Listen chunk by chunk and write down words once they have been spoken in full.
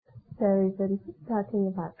So we've been talking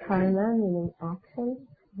about karma, meaning action,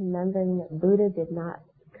 remembering that Buddha did not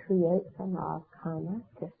create the law of karma,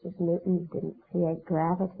 just as Newton didn't create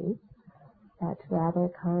gravity. That rather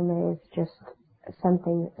karma is just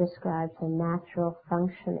something that describes a natural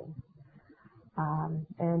functioning.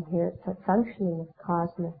 And here it's a functioning of cause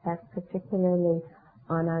and effect, particularly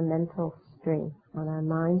on our mental stream, on our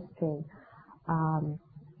mind stream,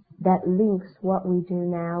 that links what we do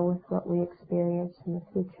now with what we experience in the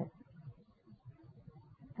future.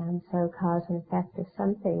 And so cause and effect is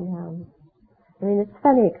something, it's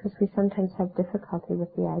funny because we sometimes have difficulty with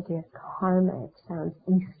the idea of karma. It sounds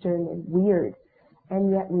Eastern and weird. And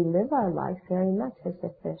yet we live our life very much as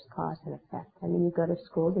if there's cause and effect. I mean, you go to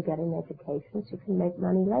school to get an education so you can make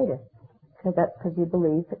money later. Because that's because you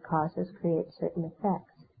believe that causes create certain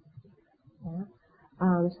effects. Yeah?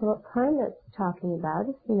 So what karma is talking about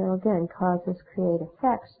is, again, causes create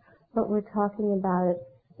effects, but we're talking about it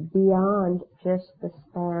beyond just the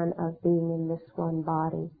span of being in this one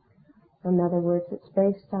body. In other words, it's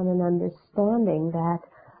based on an understanding that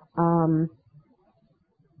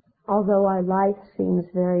although our life seems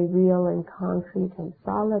very real and concrete and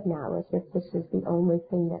solid now, as if this is the only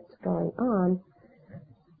thing that's going on,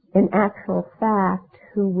 in actual fact,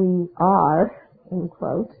 who we are, in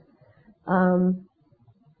quotes,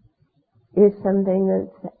 is something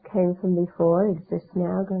that came from before, exists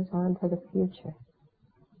now, goes on to the future.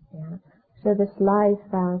 Yeah. So this life,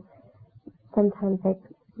 sometimes they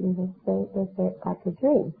say it's like a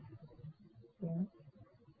dream. Yeah.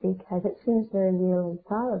 Because it seems very real and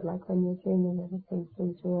solid, like when you're dreaming, everything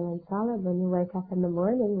seems real and solid. When you wake up in the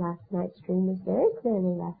morning, last night's dream is very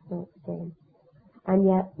clearly last night's dream. And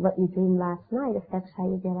yet, what you dreamed last night affects how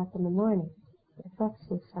you get up in the morning. It affects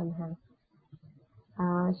you somehow.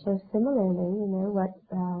 So similarly, what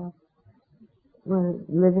we're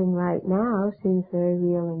living right now seems very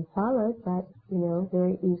real and solid, but,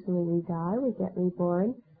 very easily we die, we get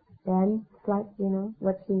reborn. Then it's like,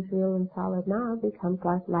 what seems real and solid now becomes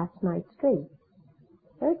like last night's dream.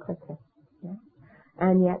 Very quickly. Yeah?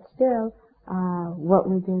 And yet still, what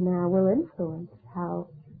we do now will influence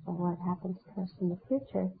what happens to us in the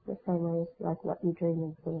future, the same way as like what you dream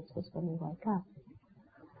influences when you wake up.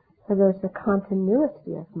 So there's a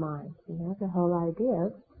continuity of mind, the whole idea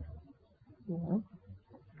of,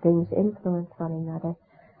 things influence one another.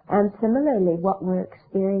 And similarly, what we're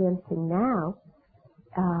experiencing now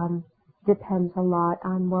depends a lot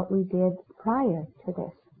on what we did prior to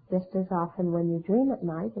this. Just as often when you dream at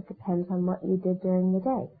night, it depends on what you did during the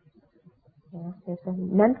day. There's a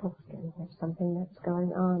mental stream, there's something that's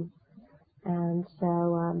going on. And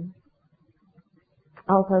so,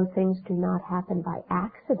 although things do not happen by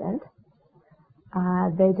accident,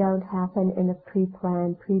 they don't happen in a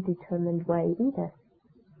pre-planned, predetermined way either.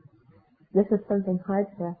 This is something hard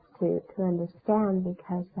for us to understand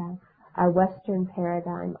because our Western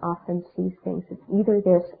paradigm often sees things as either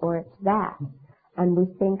this or it's that. And we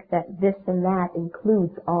think that this and that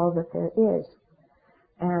includes all that there is.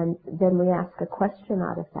 And then we ask a question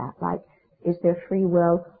out of that, like, is there free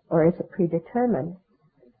will or is it predetermined?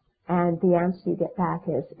 And the answer you get back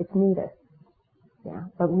is, it's neither. Yeah,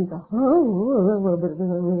 but we go,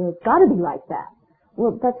 it's got to be like that.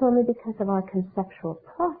 Well, that's only because of our conceptual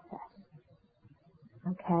process.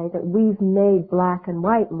 Okay, that we've made black and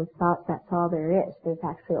white and we thought that's all there is. There's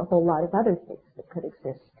actually a whole lot of other things that could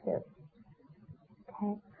exist too.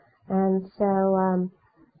 Okay, and so,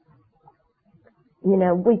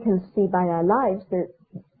 we can see by our lives that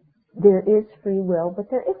there is free will, but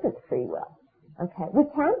there isn't free will. Okay, we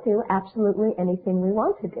can't do absolutely anything we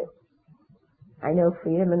want to do. I know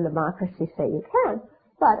freedom and democracy say you can,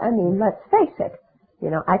 but let's face it,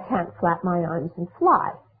 I can't flap my arms and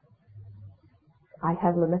fly. I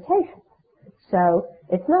have limitations. So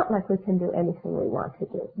it's not like we can do anything we want to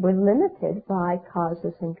do. We're limited by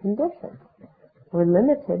causes and conditions. We're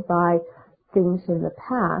limited by things in the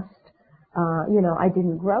past. I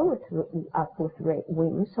didn't grow up with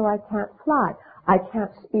wings, so I can't fly. I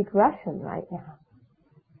can't speak Russian right now.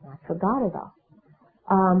 I forgot it all.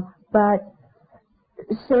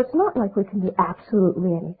 So it's not like we can do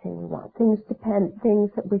absolutely anything we want. Things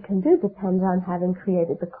that we can do depend on having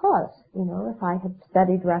created the cause. If I had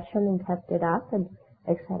studied Russian and kept it up and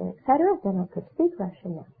et cetera, then I could speak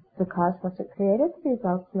Russian now. The cause wasn't created, the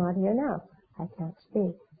result's not here now. I can't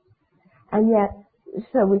speak. And yet,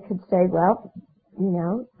 so we could say, well,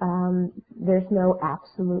 there's no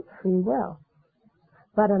absolute free will.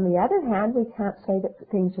 But on the other hand, we can't say that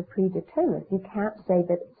things are predetermined. You can't say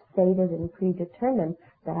that it's fated and predetermined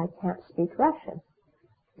that I can't speak Russian.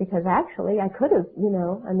 Because actually I could have,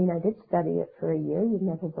 I did study it for a year, you'd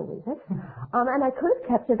never believe it. And I could have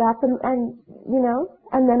kept it up and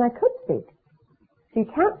then I could speak. So you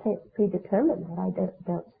can't say it's predetermined that I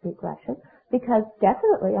don't speak Russian, because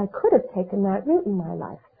definitely I could have taken that route in my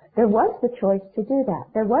life. There was the choice to do that.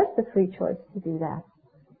 There was the free choice to do that.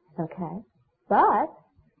 Okay? But,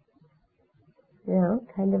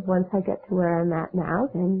 kind of once I get to where I'm at now,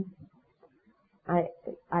 then I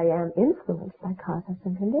am influenced by causes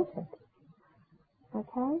and conditions.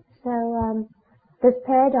 Okay? So, this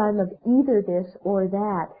paradigm of either this or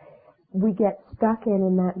that, we get stuck in,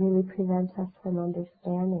 and that really prevents us from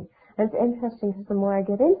understanding. And it's interesting, because the more I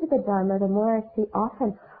get into the Dharma, the more I see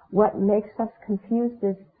often what makes us confused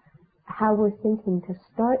is how we're thinking to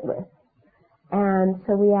start with. And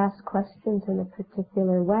so we ask questions in a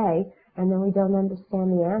particular way, and then we don't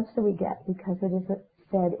understand the answer we get because it isn't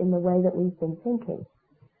said in the way that we've been thinking.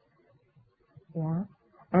 Yeah?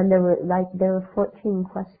 And there were 14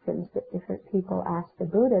 questions that different people asked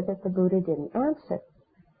the Buddha that the Buddha didn't answer.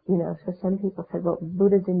 So some people said, well,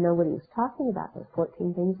 Buddha didn't know what he was talking about. There were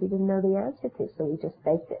 14 things he didn't know the answer to, so he just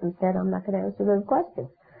faked it and said, I'm not going to answer those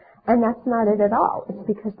questions. And that's not it at all. It's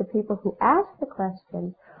because the people who asked the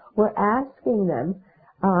questions were asking them,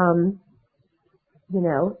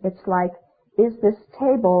 it's like, is this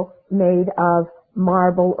table made of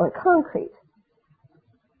marble or concrete?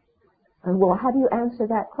 And well, how do you answer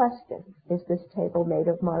that question? Is this table made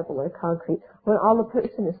of marble or concrete? When all the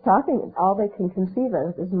person is talking, all they can conceive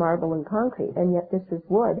of is marble and concrete, and yet this is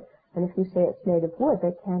wood, and if you say it's made of wood,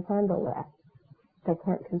 they can't handle that. They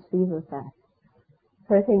can't conceive of that.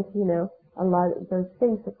 So I think, a lot of those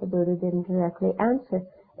things that the Buddha didn't directly answer,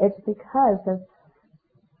 it's because of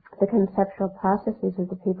the conceptual processes of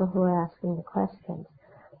the people who are asking the questions.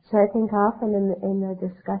 So I think often in the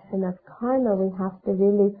discussion of karma, we have to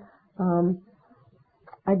really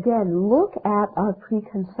again, look at our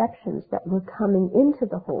preconceptions that we're coming into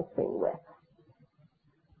the whole thing with.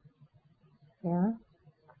 Yeah?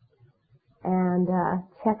 And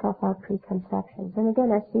check up our preconceptions. And again,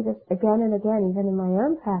 I see this again and again, even in my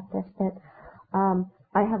own practice, that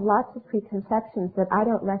I have lots of preconceptions that I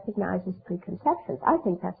don't recognize as preconceptions. I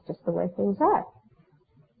think that's just the way things are.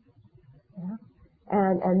 Yeah?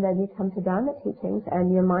 And then you come to Dharma teachings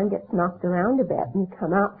and your mind gets knocked around a bit and you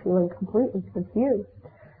come out feeling completely confused.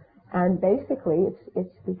 And basically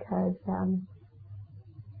it's because,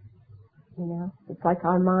 it's like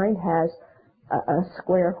our mind has a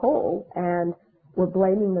square hole and we're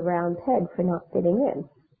blaming the round peg for not fitting in.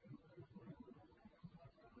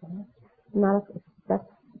 That's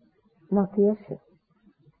not the issue.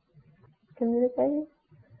 Communicating?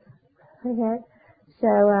 Okay. So,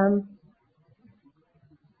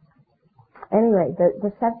 anyway,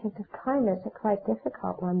 the subject of karma is a quite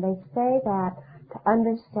difficult one. They say that to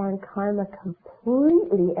understand karma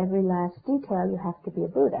completely, every last detail, you have to be a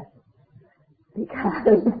Buddha.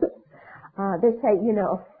 Because they say,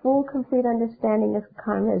 a full, complete understanding of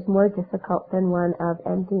karma is more difficult than one of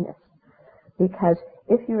emptiness. Because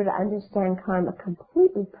if you were to understand karma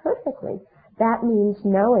completely, perfectly, that means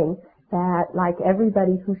knowing that, like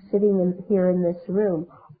everybody who's sitting here in this room,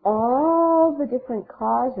 all the different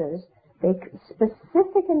causes,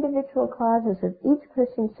 specific individual causes of each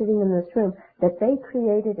person sitting in this room that they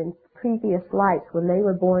created in previous lives when they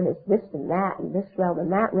were born as this and that and this realm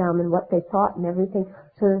and that realm and what they thought and everything,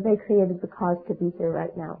 so that they created the cause to be here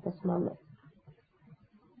right now at this moment.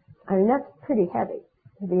 I mean, that's pretty heavy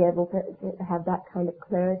to be able to have that kind of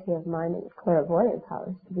clarity of mind and clairvoyant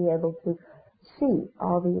powers, to be able to see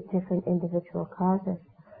all the different individual causes.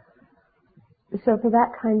 So for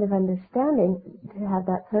that kind of understanding, to have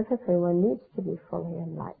that perfectly, one needs to be fully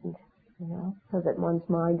enlightened, so that one's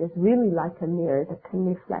mind is really like a mirror that can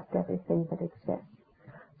reflect everything that exists.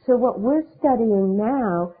 So what we're studying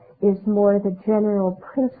now is more the general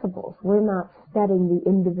principles. We're not studying the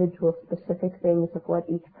individual specific things of what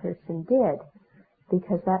each person did,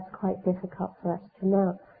 because that's quite difficult for us to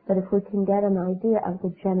know. But if we can get an idea of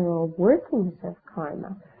the general workings of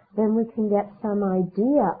karma, then we can get some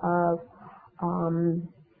idea of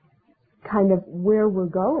kind of where we're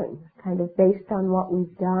going, kind of based on what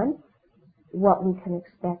we've done, what we can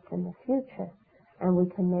expect in the future. And we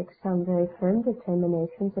can make some very firm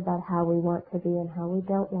determinations about how we want to be and how we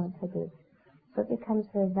don't want to be. So it becomes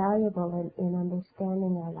very valuable in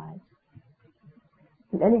understanding our lives.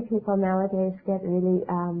 Many people nowadays get really,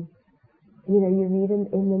 you read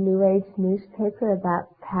in the New Age newspaper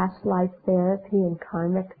about past life therapy and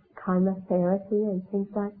karma therapy and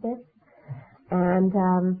things like this. And,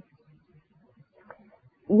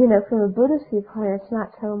 from a Buddhist viewpoint, it's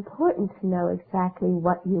not so important to know exactly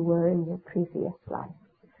what you were in your previous life.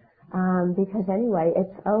 because anyway,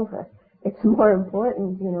 it's over. It's more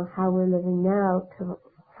important, how we're living now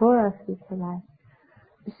for our future life.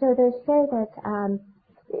 So they say that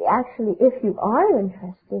actually, if you are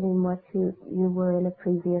interested in what you were in a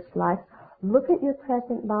previous life, look at your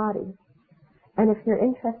present body. And if you're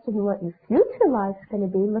interested in what your future life's going to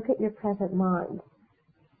be, look at your present mind.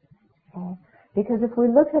 Okay? Because if we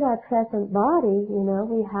look at our present body,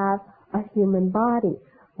 we have a human body.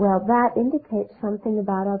 Well, that indicates something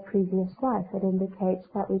about our previous life. It indicates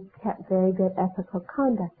that we kept very good ethical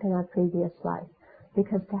conduct in our previous life.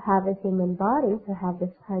 Because to have a human body, to have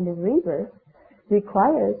this kind of rebirth,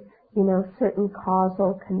 requires, certain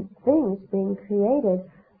causal things being created,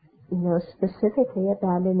 specifically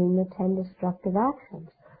abandoning the 10 destructive actions.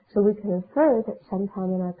 So we can infer that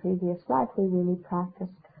sometime in our previous life we really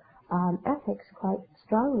practiced ethics quite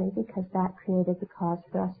strongly because that created the cause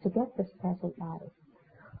for us to get this present body.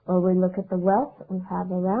 Or we look at the wealth that we have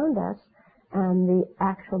around us and the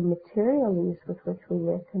actual material use with which we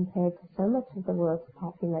live compared to so much of the world's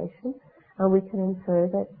population, and we can infer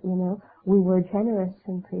that, we were generous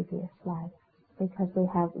in previous life because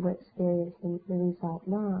we're experiencing the result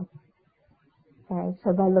now. Okay,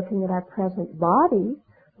 so by looking at our present body,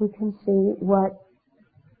 we can see what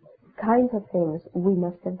kinds of things we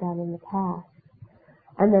must have done in the past.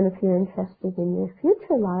 And then if you're interested in your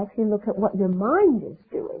future life, you look at what your mind is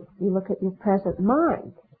doing. You look at your present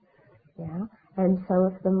mind. Yeah? And so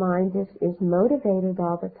if the mind is motivated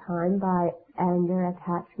all the time by anger,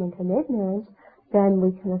 attachment, and ignorance, then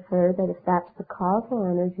we can infer that if that's the causal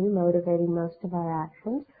energy motivating most of our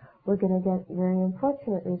actions, we're going to get very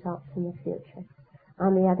unfortunate results in the future.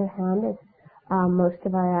 On the other hand, if most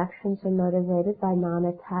of our actions are motivated by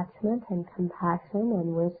non-attachment and compassion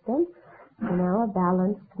and wisdom, a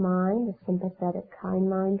balanced mind, a sympathetic, kind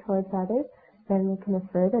mind towards others, then we can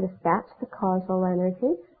infer that if that's the causal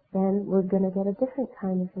energy, then we're going to get a different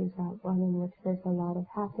kind of result, one in which there's a lot of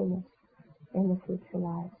happiness in the future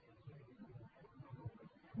lives.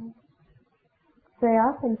 So I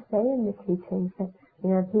often say in the teachings that,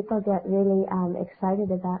 people get really excited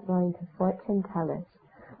about going to fortune tellers.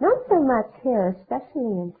 Not so much here, especially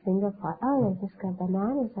in Singapore. Oh, they just got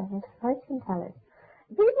bananas at his fortune tellers.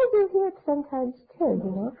 People do hear it sometimes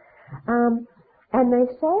too, And they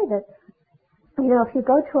say that, if you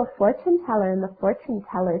go to a fortune teller and the fortune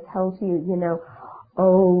teller tells you, you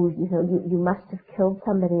must have killed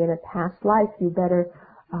somebody in a past life, you better,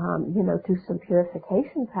 do some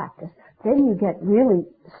purification practice. Then you get really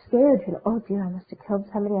scared, oh dear, I must have killed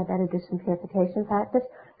somebody, I better do some purification practice,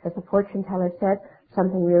 because the fortune teller said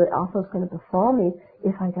something really awful is going to befall me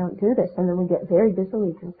if I don't do this. And then we get very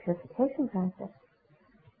busily doing purification practice.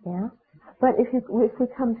 Yeah? But if we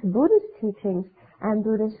come to Buddha's teachings, and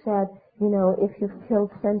Buddha said, if you've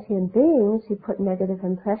killed sentient beings, you put negative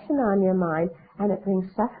impression on your mind, and it brings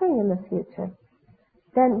suffering in the future,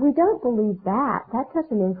 then we don't believe that. That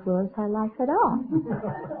doesn't influence our life at all.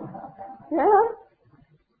 Yeah?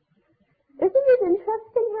 Isn't it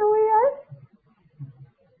interesting how we are?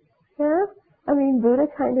 Yeah? I mean, Buddha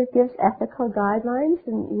kind of gives ethical guidelines,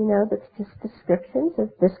 and, that's just descriptions of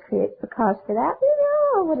this creates the cause for that.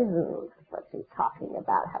 What's he talking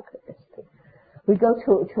about? How could this be? We go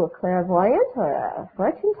to a clairvoyant or a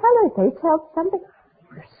fortune teller, they tell something.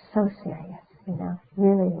 We're so serious,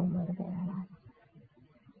 really will motivate our life.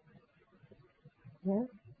 Yeah?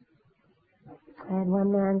 I had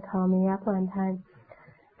one man call me up one time,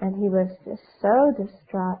 and he was just so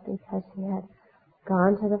distraught because he had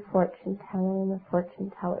gone to the fortune teller, and the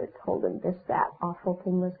fortune teller told him that awful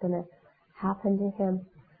thing was going to happen to him.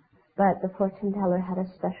 But the fortune teller had a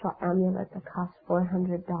special amulet that cost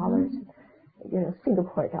 $400,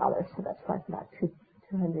 Singapore dollars, so that's like about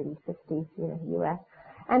 $250, US.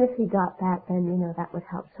 And if he got that, then, that would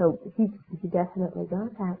help. So he definitely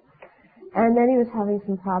got that. And then he was having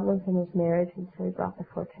some problems in his marriage, and so he brought the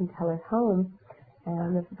fortune teller home.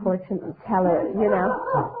 And the fortune teller,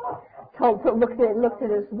 looked at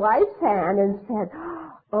his wife's hand and said,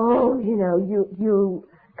 "Oh, you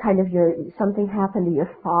something happened to your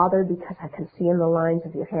father because I can see in the lines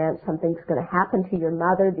of your hand. Something's going to happen to your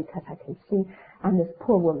mother because I can see." And this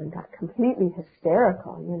poor woman got completely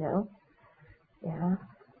hysterical, Yeah.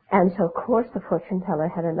 And so, of course, the fortune teller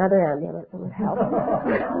had another amulet that would help.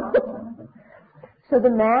 So the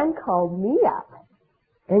man called me up.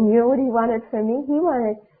 And you know what he wanted from me? He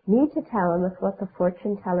wanted me to tell him if what the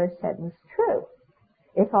fortune teller said was true.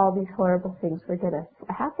 If all these horrible things were going to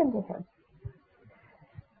happen to him.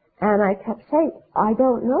 And I kept saying, I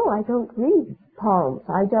don't know. I don't read palms.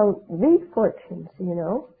 I don't read fortunes,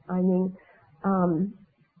 I mean,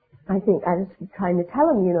 I think I was trying to tell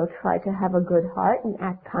him, try to have a good heart and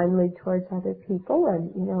act kindly towards other people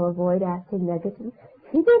and, avoid acting negative.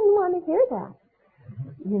 He didn't want to hear that,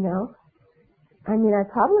 I mean, I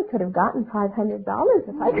probably could have gotten $500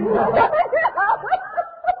 if I could.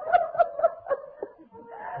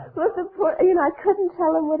 But the poor, I couldn't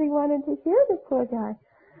tell him what he wanted to hear, the poor guy.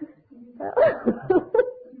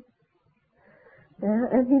 Yeah,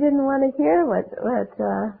 and he didn't want to hear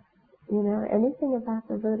anything about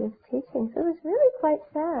the Buddha's teachings. It was really quite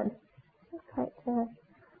sad. Quite sad.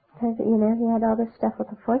 Because, he had all this stuff with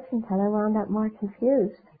the fortune teller, wound up more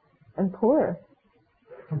confused and poorer.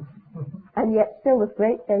 And yet still with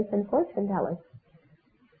great faith in fortune telling.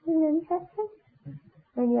 Isn't it interesting?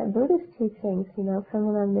 And yet Buddhist teachings, some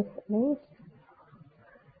of them miss.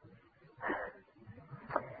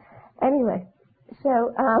 Anyway,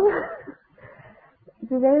 so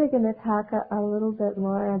today we're going to talk a little bit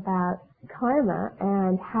more about karma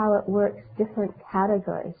and how it works, different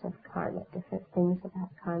categories of karma, different things about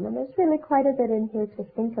karma. There's really quite a bit in here to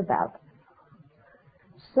think about.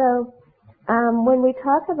 So, when we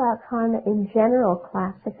talk about karma in general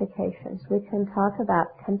classifications, we can talk about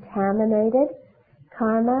contaminated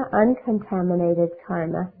karma, uncontaminated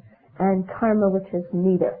karma, and karma which is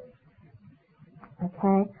neither.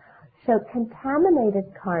 Okay? So contaminated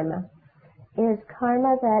karma is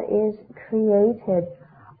karma that is created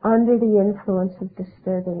under the influence of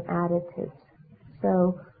disturbing attitudes.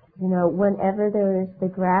 So, whenever there is the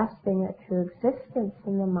grasping at true existence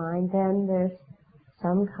in the mind, then there's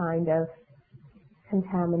some kind of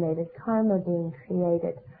contaminated karma being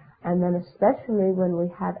created. And then especially when we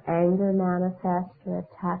have anger manifest, or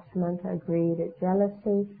attachment, or greed, or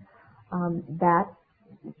jealousy,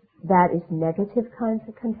 that is negative kinds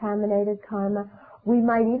of contaminated karma. We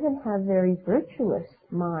might even have very virtuous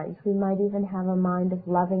minds. We might even have a mind of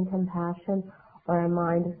loving compassion, or a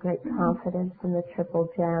mind of great confidence in the triple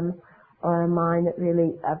gem, or a mind that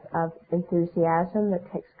really of enthusiasm that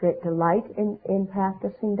takes great delight in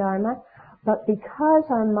practicing Dharma. But because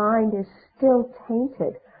our mind is still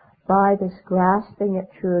tainted by this grasping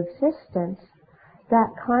at true existence,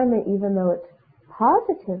 that karma, even though it's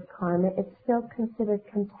positive karma, it's still considered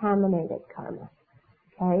contaminated karma.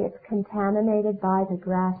 Okay? It's contaminated by the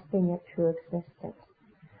grasping at true existence.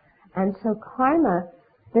 And so karma,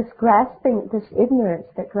 this grasping, this ignorance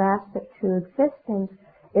that grasps at true existence,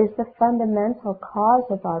 is the fundamental cause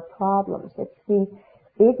of our problems. It's the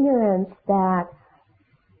ignorance that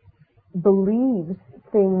believes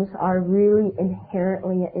things are really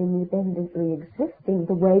inherently and independently existing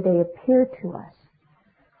the way they appear to us.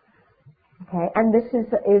 Okay, and this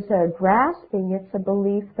is a grasping, it's a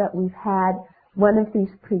belief that we've had one of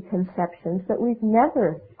these preconceptions that we've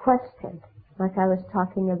never questioned. Like I was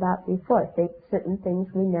talking about before, certain things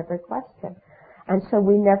we never question. And so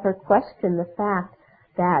we never question the fact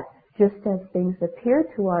that just as things appear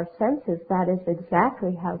to our senses, that is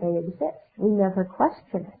exactly how they exist. We never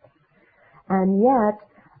question it. And yet,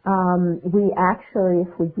 we actually,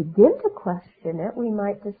 if we begin to question it, we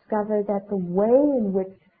might discover that the way in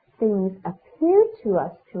which things appear to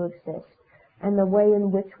us to exist and the way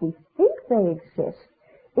in which we think they exist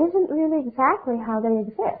isn't really exactly how they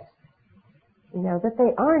exist. That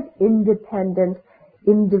they aren't independent,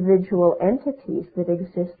 individual entities that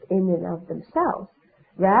exist in and of themselves.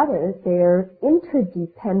 Rather, they're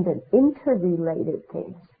interdependent, interrelated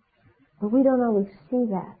things. But we don't always see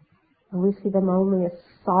that. And we see them only as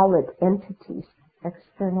solid entities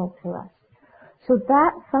external to us. So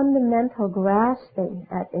that fundamental grasping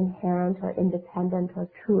at inherent or independent or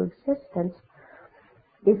true existence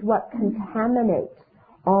is what contaminates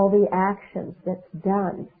all the actions that's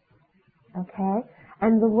done. Okay?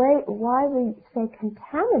 And why we say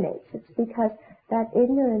contaminates, it's because that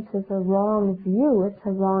ignorance is a wrong view, it's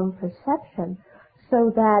a wrong perception,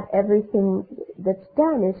 so that everything that's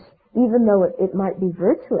done is, even though it might be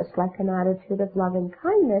virtuous, like an attitude of loving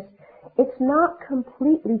kindness, it's not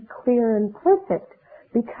completely clear and perfect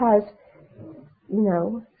because,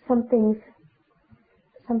 something's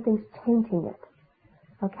tainting it.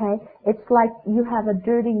 Okay? It's like you have a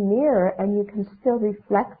dirty mirror and you can still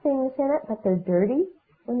reflect things in it, but they're dirty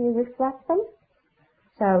when you reflect them.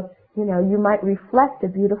 So, you might reflect a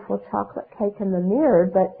beautiful chocolate cake in the mirror,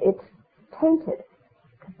 but it's tainted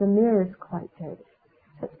because the mirror is quite dirty.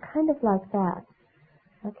 So it's kind of like that.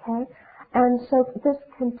 Okay? And so this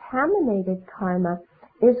contaminated karma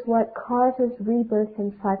is what causes rebirth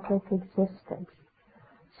in cyclic existence.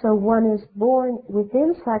 So one is born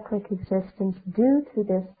within cyclic existence due to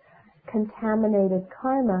this contaminated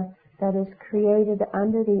karma that is created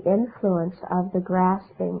under the influence of the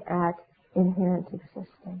grasping at inherent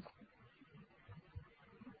existence.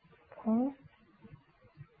 Okay?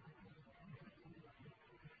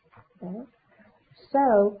 Okay.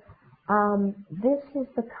 So, this is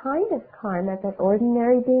the kind of karma that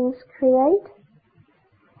ordinary beings create,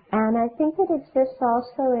 and I think it exists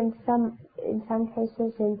also in some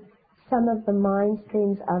cases in some of the mind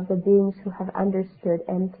streams of the beings who have understood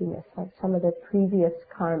emptiness, like some of the previous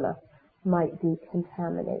karma might be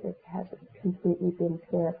contaminated, hasn't completely been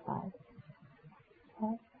purified.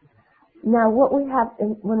 Okay? Now, what we have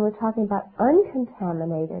when we're talking about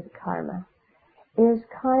uncontaminated karma is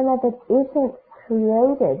karma that isn't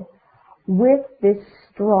created with this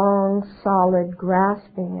strong, solid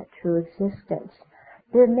grasping at true existence.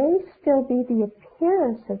 There may still be the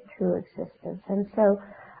appearance of true existence, and so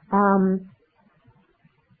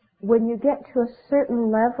when you get to a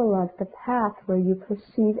certain level of the path where you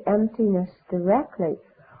perceive emptiness directly,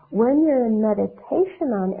 when you're in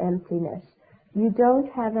meditation on emptiness, you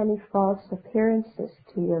don't have any false appearances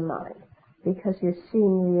to your mind, because you're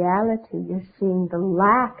seeing reality, you're seeing the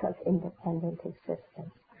lack of independent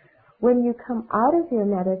existence. When you come out of your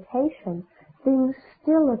meditation, things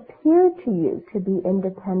still appear to you to be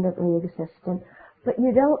independently existent, but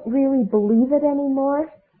you don't really believe it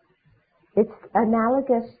anymore. It's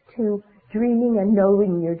analogous to dreaming and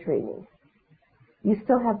knowing you're dreaming. You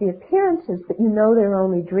still have the appearances, but you know they're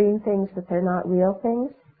only dream things, that they're not real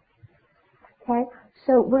things. Okay?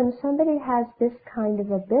 So when somebody has this kind of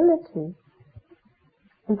ability,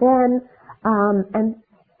 then, and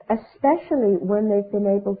especially when they've been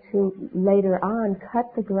able to later on cut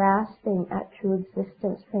the grasping at true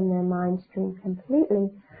existence from their mind stream completely,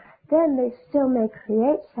 then they still may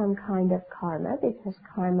create some kind of karma, because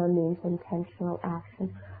karma means intentional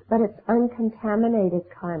action, but it's uncontaminated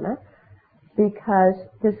karma, because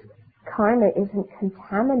this karma isn't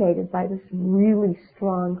contaminated by this really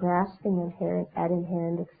strong grasping at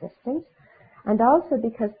inherent existence, and also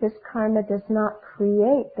because this karma does not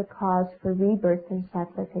create the cause for rebirth in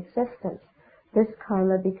cyclic existence. This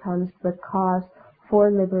karma becomes the cause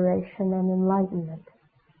for liberation and enlightenment.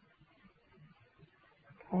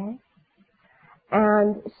 Okay?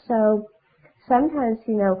 And so sometimes,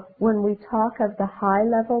 when we talk of the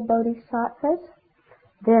high-level bodhisattvas,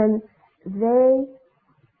 then they,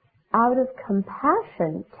 out of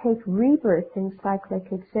compassion, take rebirth in cyclic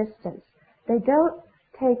existence. They don't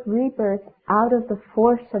take rebirth out of the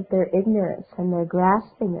force of their ignorance and their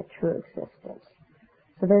grasping at true existence.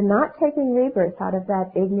 So they're not taking rebirth out of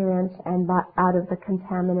that ignorance and out of the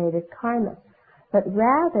contaminated karma, but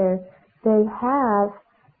rather they have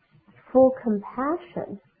full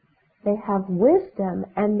compassion, they have wisdom,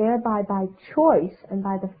 and thereby by choice and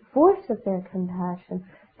by the force of their compassion,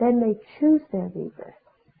 then they choose their rebirth.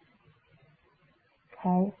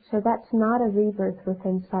 Okay? So that's not a rebirth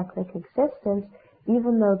within cyclic existence,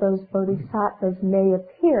 even though those bodhisattvas may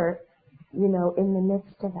appear, in the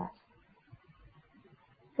midst of us.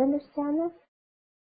 Do you understand this?